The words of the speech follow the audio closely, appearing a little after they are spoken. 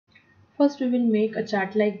First we will make a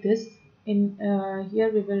chart like this. In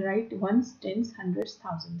here we will write ones, tens, hundreds,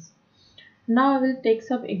 thousands. Now I will take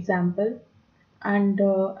some example and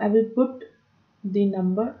I will put the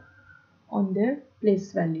number on their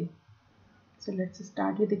place value. So let's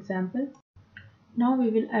start with example. Now we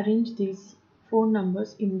will arrange these four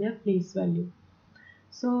numbers in their place value.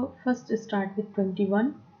 So first start with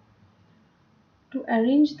 21. To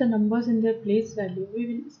arrange the numbers in their place value, we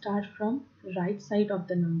will start from right side of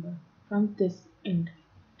the number, from this end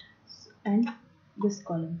and this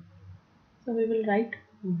column. So we will write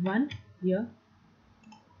 1 here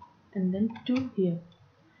and then 2 here.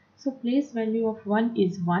 So place value of 1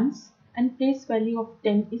 is ones and place value of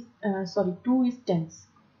 10 is 2 is tens.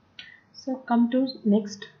 So come to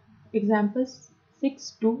next examples.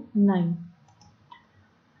 6 to 9,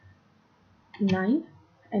 9,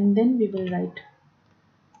 and then we will write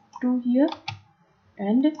 2 here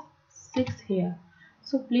and 6 here.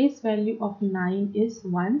 So place value of 9 is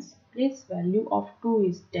ones, place value of 2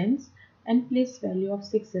 is tens, and place value of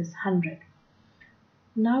 6 is 100.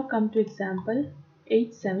 Now come to example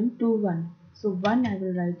 8721. So 1 I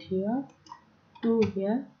will write here, 2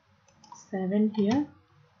 here, 7 here,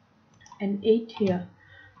 and 8 here.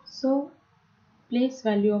 So place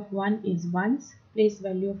value of 1 is ones, place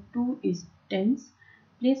value of 2 is tens,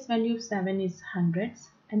 place value of 7 is hundreds,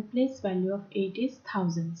 and place value of 8 is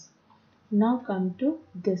thousands. Now come to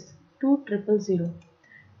this 2000.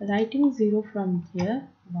 Writing 0 from here,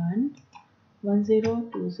 1, 10,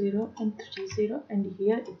 20, and 30, and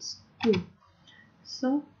here it's 2.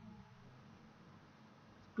 So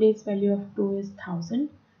place value of 2 is 1000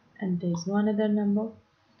 and there is no another number.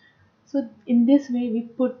 So in this way we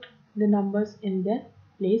put the numbers in their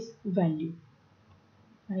place value.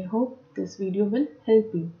 I hope this video will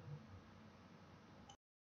help you.